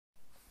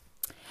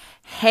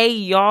Hey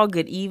y'all,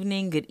 good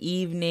evening, good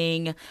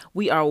evening.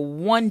 We are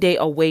one day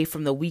away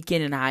from the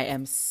weekend and I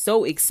am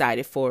so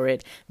excited for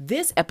it.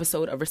 This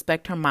episode of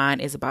Respect Her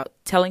Mind is about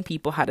telling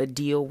people how to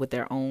deal with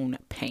their own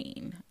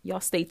pain. Y'all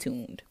stay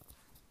tuned.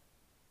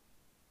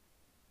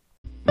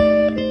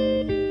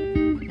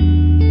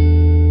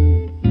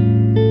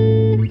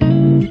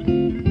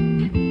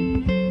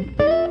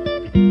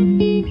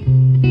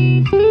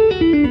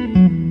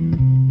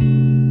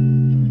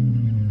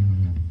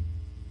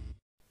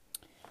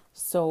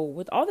 So,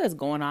 with all that's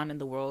going on in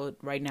the world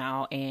right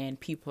now, and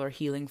people are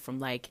healing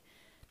from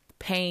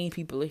pain,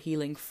 people are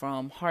healing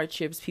from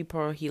hardships, people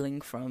are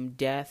healing from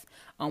death.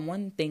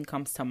 One thing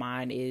comes to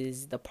mind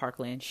is the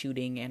Parkland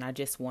shooting, and I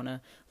just want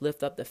to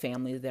lift up the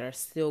families that are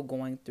still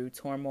going through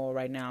turmoil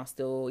right now,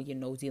 still,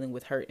 dealing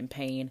with hurt and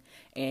pain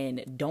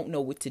and don't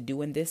know what to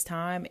do in this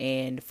time.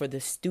 And for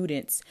the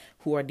students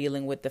who are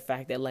dealing with the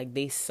fact that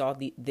they saw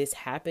this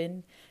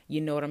happen,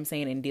 you know what I'm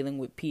saying, and dealing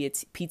with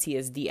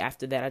PTSD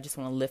after that, I just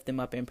want to lift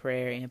them up in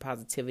prayer and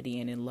positivity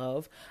and in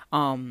love.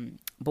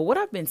 But what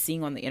I've been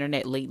seeing on the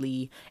internet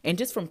lately, and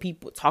just from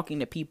people talking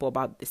to people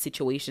about the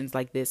situations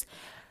like this,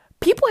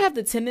 people have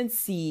the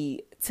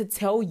tendency to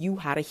tell you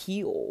how to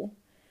heal.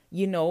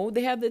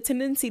 They have the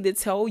tendency to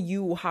tell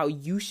you how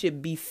you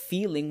should be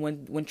feeling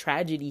when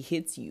tragedy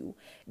hits you,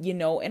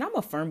 and I'm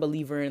a firm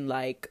believer in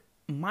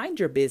mind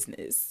your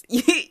business.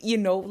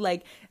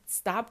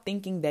 Stop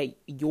thinking that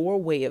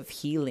your way of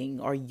healing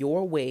or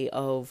your way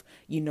of,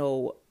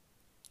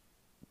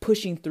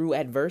 pushing through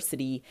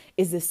adversity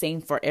is the same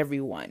for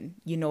everyone.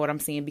 You know what I'm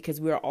saying? Because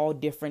we are all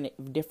different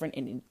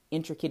and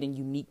intricate and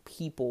unique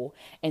people.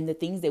 And the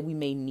things that we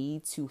may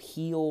need to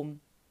heal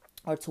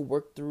or to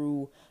work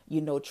through,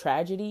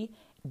 tragedy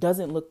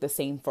doesn't look the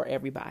same for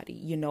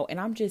everybody, and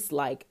I'm just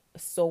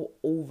so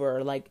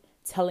over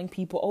telling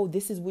people, oh,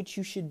 this is what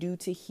you should do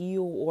to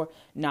heal, or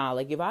nah.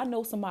 If I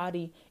know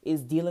somebody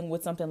is dealing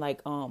with something I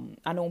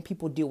know when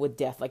people deal with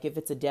death, if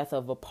it's a death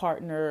of a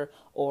partner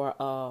or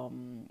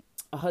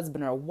a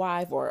husband or a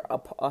wife or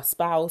a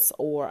spouse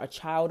or a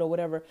child or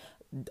whatever,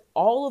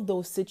 all of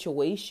those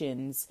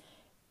situations,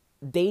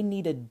 they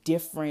need a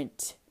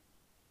different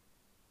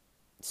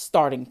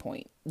starting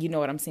point. You know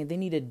what I'm saying? They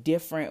need a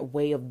different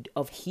way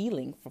of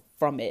healing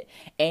from it.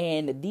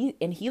 And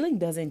healing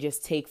doesn't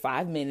just take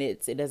 5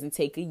 minutes. It doesn't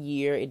take a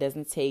year. It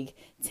doesn't take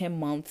 10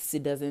 months.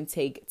 It doesn't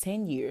take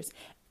 10 years.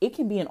 It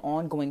can be an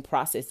ongoing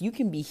process. You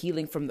can be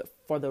healing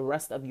for the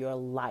rest of your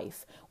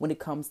life when it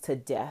comes to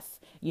death,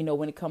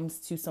 when it comes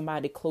to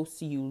somebody close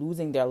to you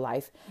losing their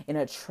life in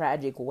a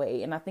tragic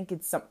way. And I think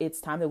it's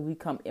time that we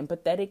become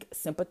empathetic,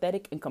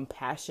 sympathetic, and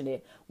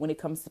compassionate when it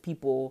comes to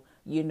people,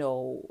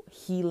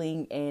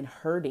 healing and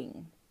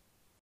hurting.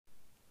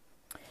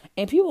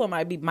 And people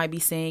might be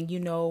saying,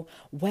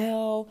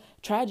 well,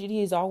 tragedy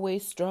has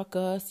always struck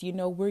us.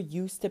 We're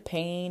used to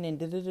pain and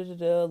da da da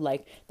da da.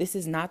 This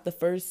is not the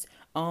first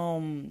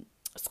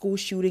school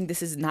shooting.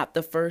 This is not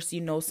the first,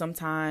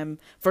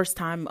 first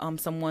time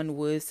someone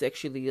was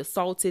sexually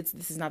assaulted.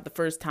 This is not the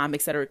first time,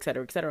 et cetera, et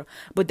cetera, et cetera.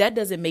 But that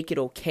doesn't make it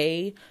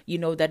okay.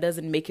 That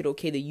doesn't make it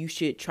okay that you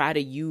should try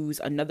to use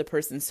another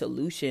person's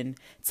solution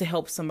to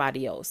help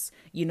somebody else.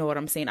 You know what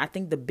I'm saying? I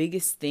think the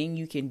biggest thing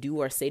you can do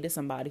or say to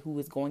somebody who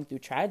is going through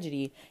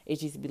tragedy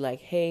is just be like,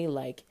 hey,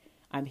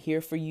 I'm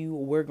here for you.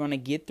 We're going to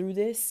get through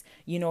this.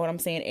 You know what I'm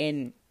saying?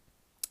 And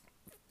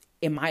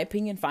in my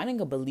opinion, finding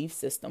a belief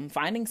system,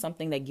 finding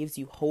something that gives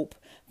you hope,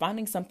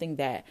 finding something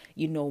that,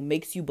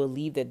 makes you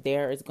believe that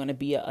there is going to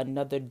be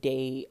another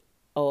day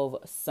of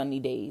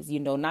sunny days,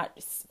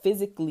 not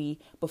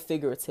physically, but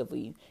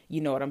figuratively, you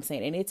know what I'm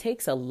saying? And it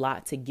takes a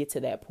lot to get to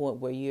that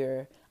point where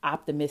you're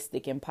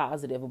optimistic and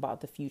positive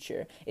about the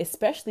future,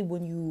 especially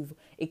when you've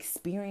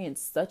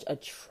experienced such a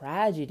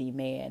tragedy,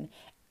 man.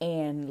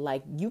 And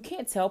you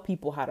can't tell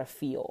people how to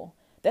feel.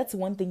 That's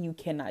one thing you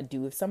cannot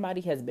do. If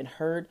somebody has been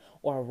hurt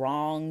or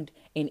wronged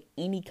in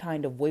any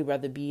kind of way,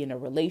 whether it be in a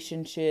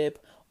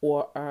relationship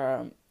or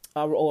a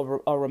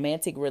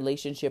romantic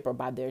relationship, or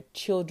by their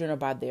children or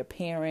by their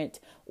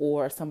parent,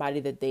 or somebody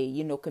that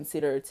they,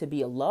 consider to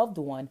be a loved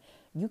one,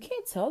 you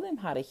can't tell them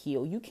how to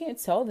heal. You can't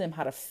tell them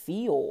how to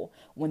feel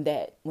when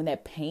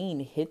that pain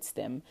hits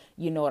them.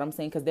 You know what I'm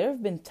saying? Because there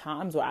have been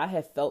times where I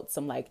have felt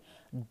some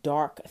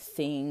dark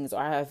things,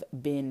 or I have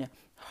been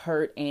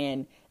hurt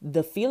and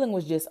the feeling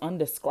was just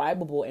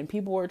undescribable, and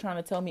people were trying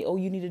to tell me, oh,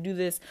 you need to do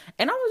this,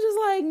 and I was just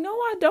like, no,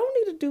 I don't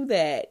need to do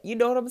that. You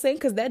know what I'm saying?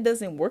 Because that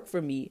doesn't work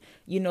for me.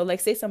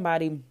 Say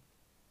somebody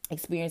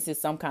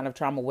experiences some kind of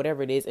trauma,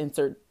 whatever it is,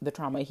 insert the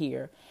trauma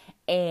here,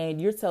 and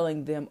you're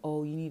telling them,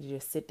 oh, you need to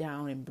just sit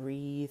down and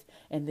breathe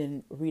and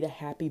then read a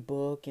happy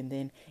book and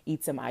then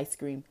eat some ice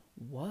cream.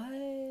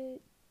 What?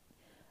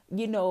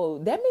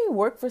 That may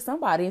work for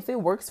somebody. If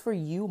it works for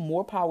you,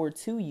 more power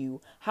to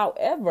you.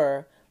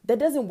 However, that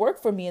doesn't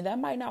work for me, and that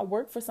might not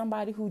work for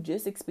somebody who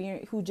just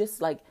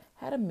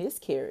had a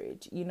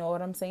miscarriage. You know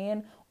what I'm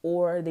saying?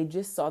 Or they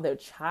just saw their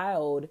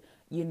child's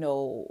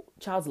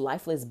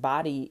lifeless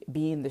body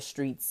be in the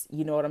streets.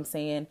 You know what I'm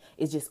saying?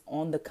 It's just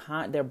on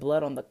their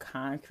blood on the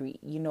concrete.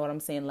 You know what I'm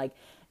saying?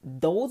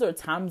 those are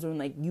times when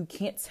like you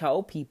can't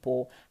tell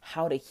people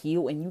how to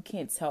heal, and you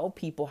can't tell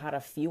people how to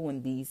feel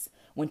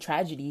when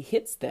tragedy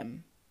hits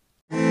them.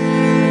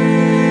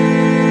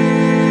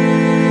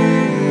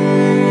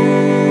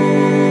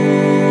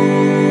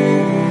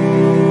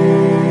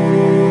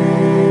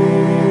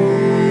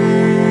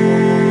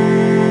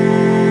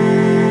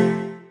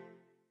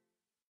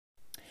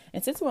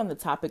 And since we're on the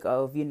topic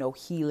of,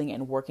 healing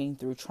and working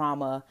through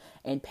trauma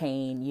and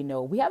pain,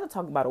 we have to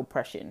talk about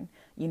oppression.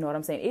 You know what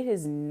I'm saying? It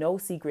is no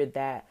secret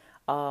that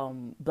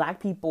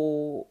Black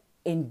people,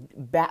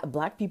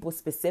 Black people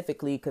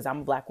specifically, because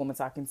I'm a Black woman,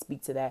 so I can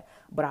speak to that.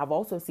 But I've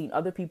also seen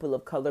other people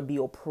of color be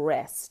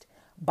oppressed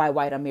by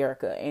white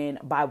America and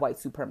by white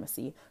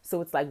supremacy.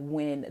 So it's like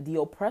when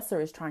the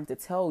oppressor is trying to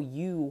tell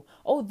you,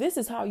 oh, this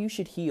is how you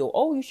should heal.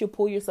 Oh, you should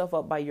pull yourself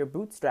up by your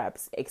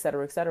bootstraps, et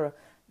cetera, et cetera.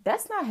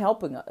 That's not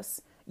helping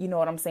us. You know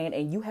what I'm saying?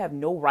 And you have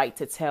no right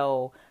to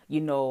tell,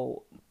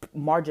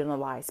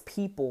 marginalized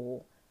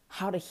people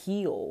how to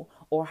heal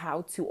or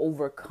how to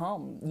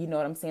overcome. You know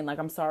what I'm saying? Like,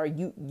 I'm sorry,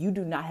 you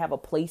do not have a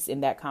place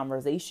in that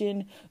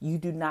conversation. You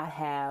do not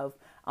have,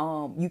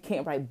 you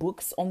can't write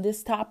books on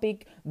this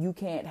topic. You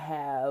can't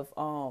have,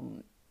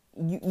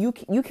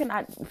 you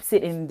cannot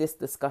sit in this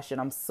discussion.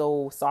 I'm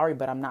so sorry,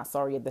 but I'm not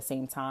sorry at the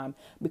same time,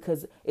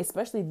 because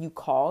especially if you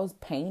cause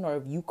pain or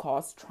if you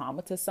cause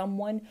trauma to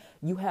someone,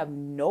 you have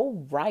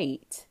no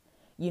right.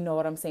 You know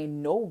what I'm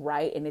saying? No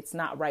right. And it's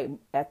not right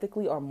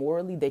ethically or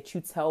morally that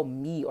you tell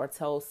me or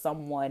tell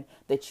someone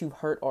that you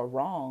hurt or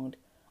wronged,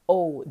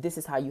 oh, this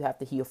is how you have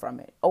to heal from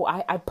it. Oh,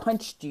 I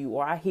punched you,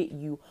 or I hit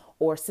you,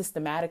 or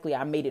systematically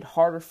I made it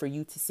harder for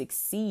you to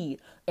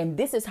succeed, and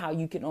this is how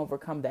you can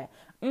overcome that.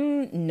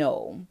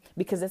 No,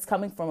 because it's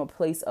coming from a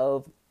place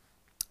of,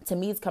 to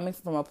me, it's coming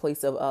from a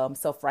place of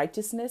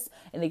self-righteousness,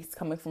 and it's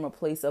coming from a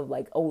place of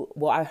like, oh,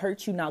 well, I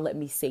hurt you, now let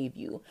me save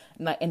you.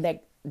 And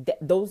that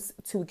those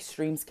two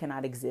extremes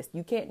cannot exist.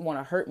 You can't want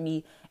to hurt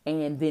me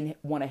and then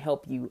want to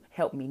help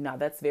me. Now,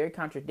 that's very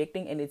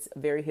contradicting, and it's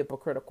very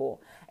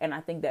hypocritical. And I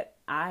think that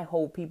I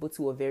hold people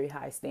to a very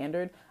high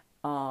standard.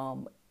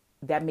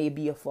 That may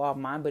be a flaw of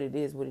mine, but it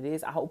is what it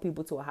is. I hold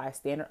people to a high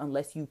standard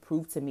unless you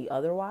prove to me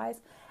otherwise.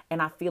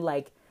 And I feel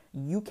like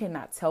you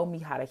cannot tell me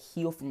how to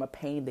heal from a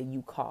pain that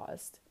you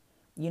caused.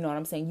 You know what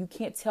I'm saying? You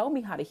can't tell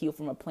me how to heal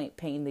from a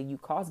pain that you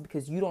caused,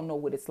 because you don't know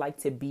what it's like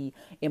to be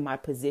in my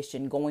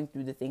position, going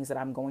through the things that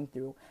I'm going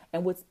through.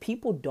 And what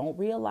people don't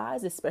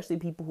realize, especially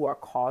people who are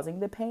causing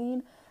the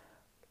pain,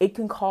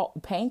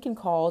 pain can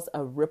cause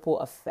a ripple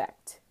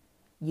effect.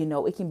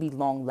 It can be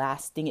long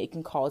lasting. It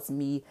can cause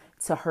me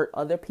to hurt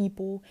other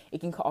people.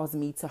 It can cause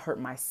me to hurt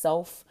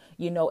myself,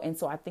 and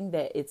so I think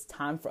that it's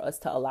time for us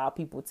to allow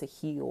people to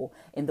heal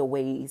in the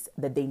ways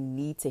that they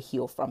need to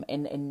heal from,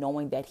 and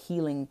knowing that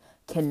healing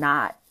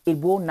it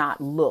will not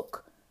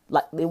look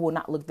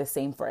the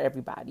same for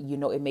everybody.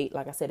 It may,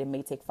 like I said, it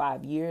may take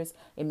 5 years.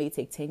 It may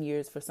take 10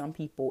 years. For some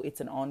people,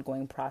 it's an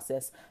ongoing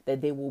process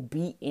that they will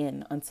be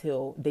in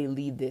until they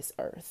leave this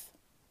earth.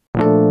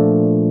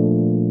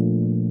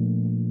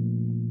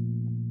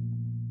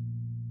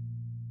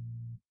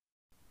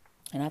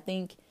 And I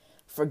think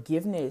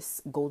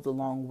forgiveness goes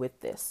along with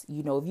this.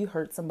 If you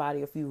hurt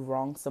somebody, if you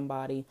wrong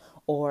somebody,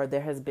 or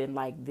there has been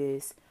like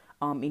this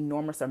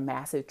enormous or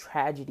massive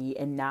tragedy,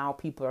 and now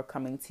people are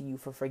coming to you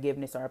for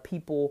forgiveness, or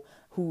people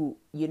who,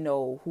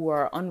 who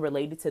are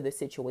unrelated to the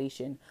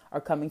situation are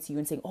coming to you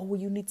and saying, oh, well,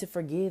 you need to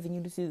forgive and you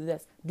need to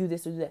do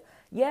this, or do that.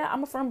 Yeah,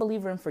 I'm a firm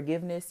believer in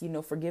forgiveness.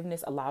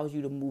 Forgiveness allows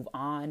you to move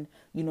on,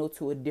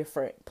 to a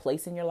different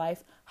place in your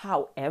life.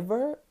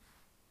 However,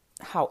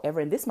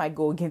 and this might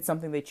go against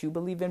something that you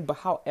believe in, but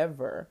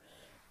however,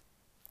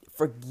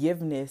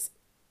 forgiveness,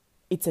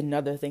 it's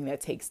another thing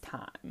that takes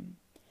time.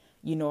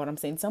 You know what I'm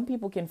saying? Some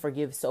people can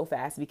forgive so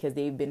fast because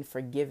they've been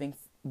forgiving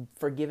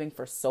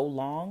for so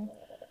long.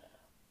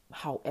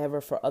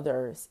 However, for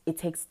others, it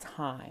takes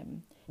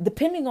time,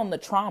 depending on the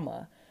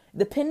trauma,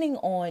 depending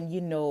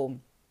on,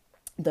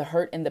 the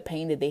hurt and the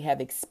pain that they have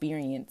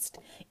experienced.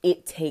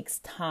 It takes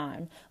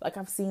time. Like,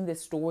 I've seen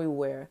this story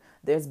where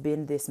there's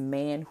been this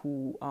woman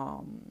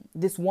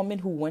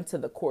who went to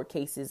the court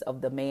cases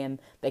of the man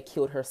that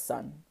killed her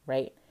son,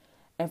 right?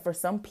 And for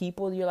some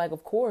people, you're like,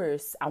 of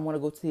course, I want to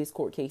go to his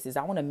court cases.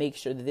 I want to make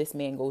sure that this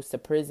man goes to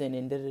prison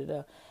and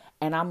da-da-da.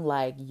 And I'm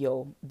like,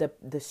 yo, the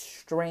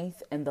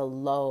strength and the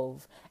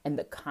love and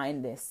the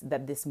kindness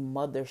that this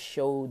mother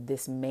showed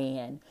this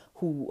man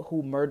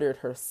who murdered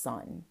her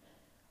son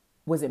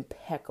was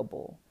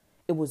impeccable.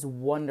 It was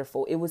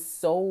wonderful. It was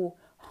so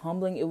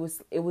humbling. It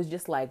was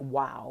just like,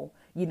 wow.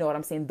 You know what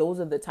I'm saying? Those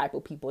are the type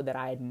of people that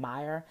I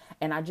admire.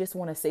 And I just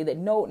want to say that,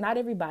 no, not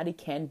everybody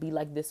can be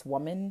like this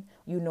woman.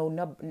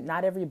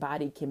 Not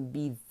everybody can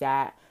be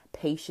that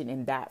patient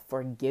and that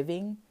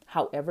forgiving.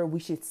 However, we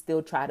should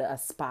still try to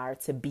aspire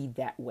to be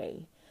that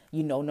way.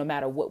 No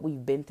matter what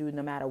we've been through,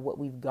 no matter what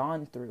we've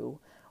gone through,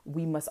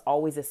 we must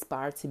always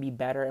aspire to be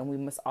better. And we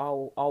must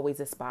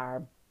always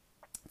aspire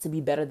to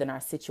be better than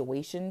our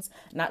situations,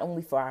 not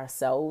only for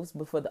ourselves,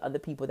 but for the other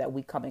people that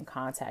we come in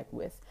contact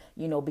with,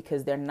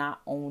 because they're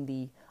not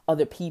only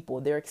other people.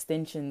 They're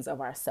extensions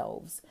of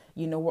ourselves.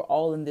 You know, we're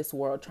all in this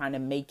world trying to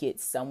make it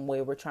some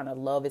way. We're trying to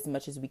love as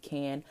much as we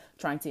can,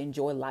 trying to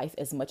enjoy life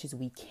as much as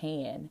we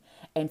can.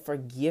 And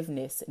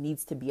forgiveness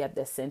needs to be at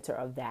the center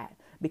of that.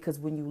 Because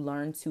when you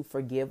learn to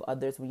forgive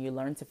others, when you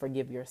learn to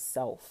forgive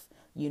yourself,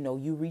 you know,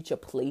 you reach a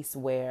place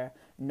where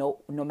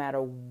no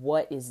matter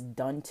what is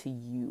done to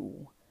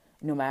you,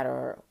 no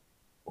matter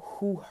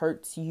who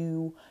hurts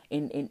you,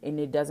 and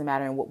it doesn't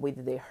matter in what way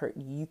that they hurt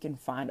you, you can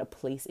find a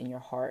place in your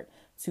heart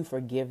to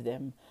forgive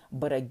them.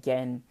 But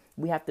again,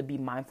 we have to be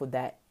mindful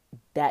that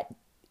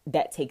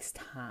that takes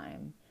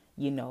time.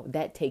 You know,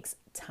 that takes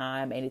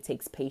time, and it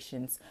takes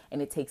patience,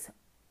 and it takes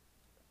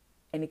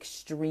an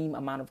extreme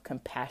amount of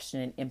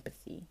compassion and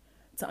empathy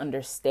to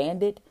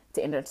understand it,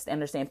 to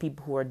understand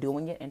people who are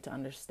doing it, and to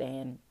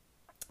understand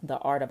the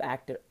art of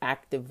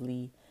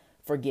actively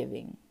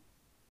forgiving.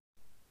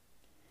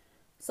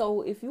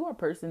 So if you're a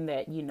person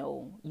that, you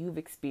know, you've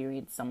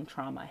experienced some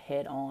trauma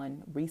head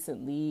on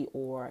recently,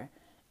 or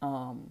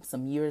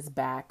some years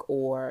back,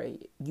 or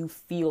you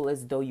feel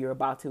as though you're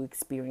about to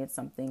experience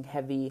something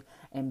heavy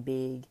and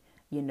big,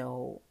 you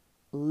know,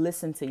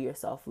 listen to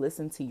yourself,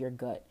 listen to your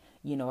gut.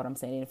 You know what I'm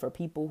saying? And for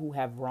people who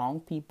have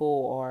wronged people,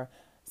 or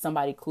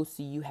somebody close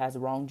to you has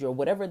wronged you, or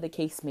whatever the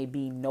case may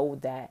be, know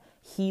that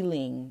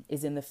healing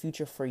is in the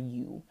future for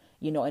you.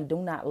 You know, and do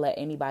not let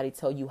anybody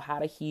tell you how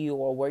to heal,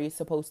 or where you're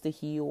supposed to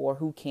heal, or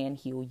who can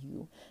heal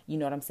you. You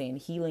know what I'm saying?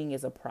 Healing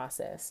is a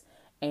process.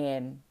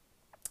 And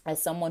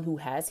as someone who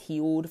has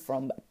healed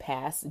from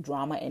past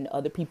drama and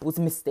other people's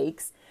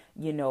mistakes,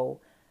 you know,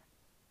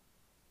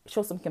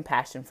 show some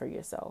compassion for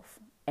yourself,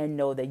 and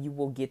know that you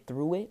will get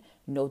through it.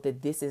 Know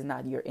that this is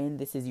not your end.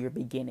 This is your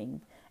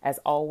beginning. As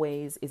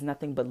always, it's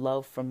nothing but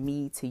love from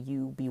me to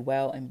you. Be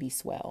well and be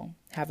swell.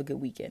 Have a good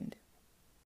weekend.